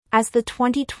As the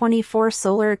 2024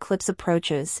 solar eclipse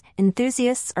approaches,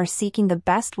 enthusiasts are seeking the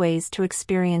best ways to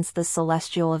experience the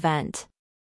celestial event.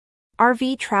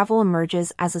 RV travel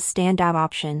emerges as a standout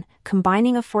option,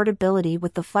 combining affordability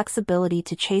with the flexibility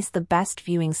to chase the best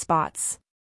viewing spots.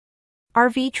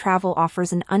 RV travel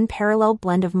offers an unparalleled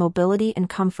blend of mobility and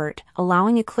comfort,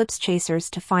 allowing eclipse chasers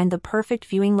to find the perfect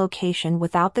viewing location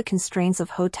without the constraints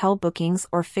of hotel bookings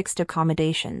or fixed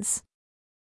accommodations.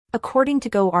 According to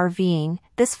Go RVing,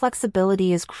 this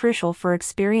flexibility is crucial for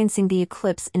experiencing the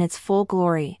eclipse in its full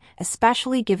glory,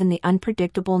 especially given the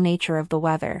unpredictable nature of the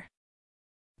weather.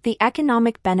 The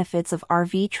economic benefits of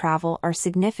RV travel are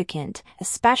significant,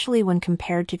 especially when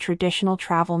compared to traditional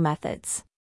travel methods.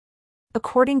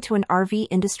 According to an RV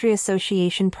Industry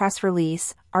Association press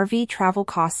release, RV travel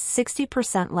costs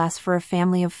 60% less for a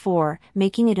family of 4,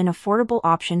 making it an affordable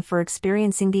option for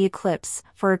experiencing the eclipse.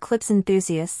 For eclipse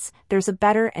enthusiasts, there's a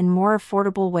better and more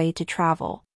affordable way to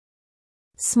travel.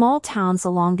 Small towns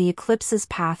along the eclipse's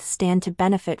path stand to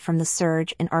benefit from the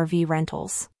surge in RV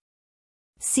rentals.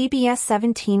 CBS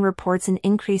 17 reports an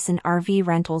increase in RV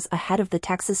rentals ahead of the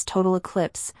Texas total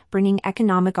eclipse, bringing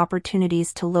economic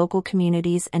opportunities to local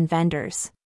communities and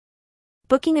vendors.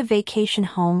 Booking a vacation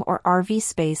home or RV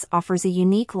space offers a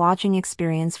unique lodging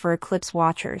experience for eclipse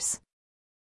watchers.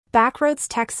 Backroads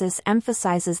Texas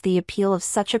emphasizes the appeal of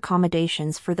such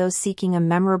accommodations for those seeking a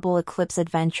memorable eclipse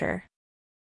adventure.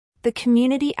 The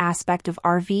community aspect of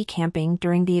RV camping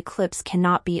during the eclipse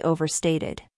cannot be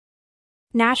overstated.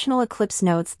 National Eclipse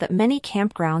notes that many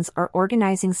campgrounds are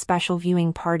organizing special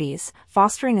viewing parties,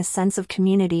 fostering a sense of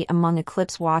community among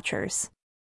eclipse watchers.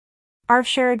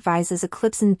 RVshare advises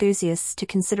eclipse enthusiasts to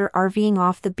consider RVing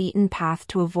off the beaten path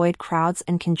to avoid crowds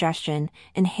and congestion,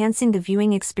 enhancing the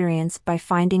viewing experience by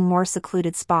finding more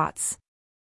secluded spots.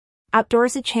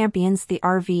 Outdoorsy champions the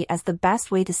RV as the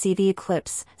best way to see the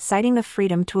eclipse, citing the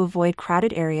freedom to avoid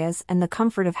crowded areas and the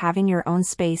comfort of having your own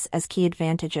space as key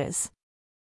advantages.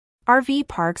 RV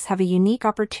parks have a unique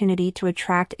opportunity to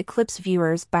attract eclipse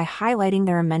viewers by highlighting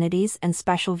their amenities and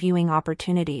special viewing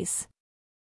opportunities.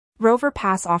 Rover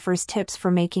Pass offers tips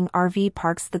for making RV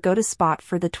parks the go-to spot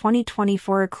for the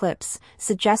 2024 eclipse,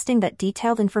 suggesting that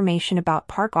detailed information about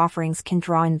park offerings can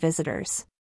draw in visitors.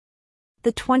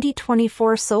 The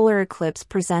 2024 solar eclipse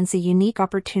presents a unique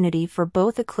opportunity for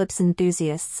both eclipse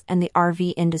enthusiasts and the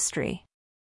RV industry.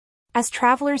 As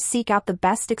travelers seek out the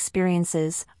best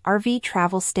experiences, RV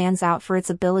travel stands out for its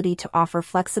ability to offer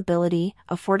flexibility,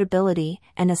 affordability,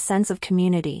 and a sense of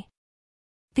community.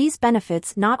 These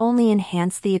benefits not only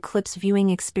enhance the eclipse viewing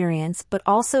experience but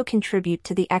also contribute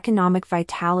to the economic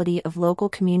vitality of local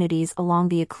communities along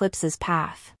the eclipse's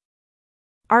path.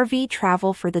 RV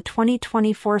travel for the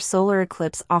 2024 solar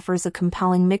eclipse offers a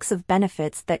compelling mix of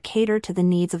benefits that cater to the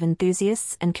needs of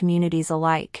enthusiasts and communities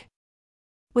alike.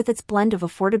 With its blend of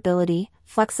affordability,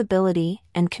 flexibility,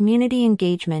 and community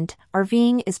engagement,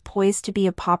 RVing is poised to be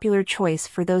a popular choice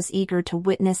for those eager to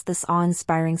witness this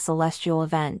awe-inspiring celestial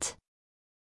event.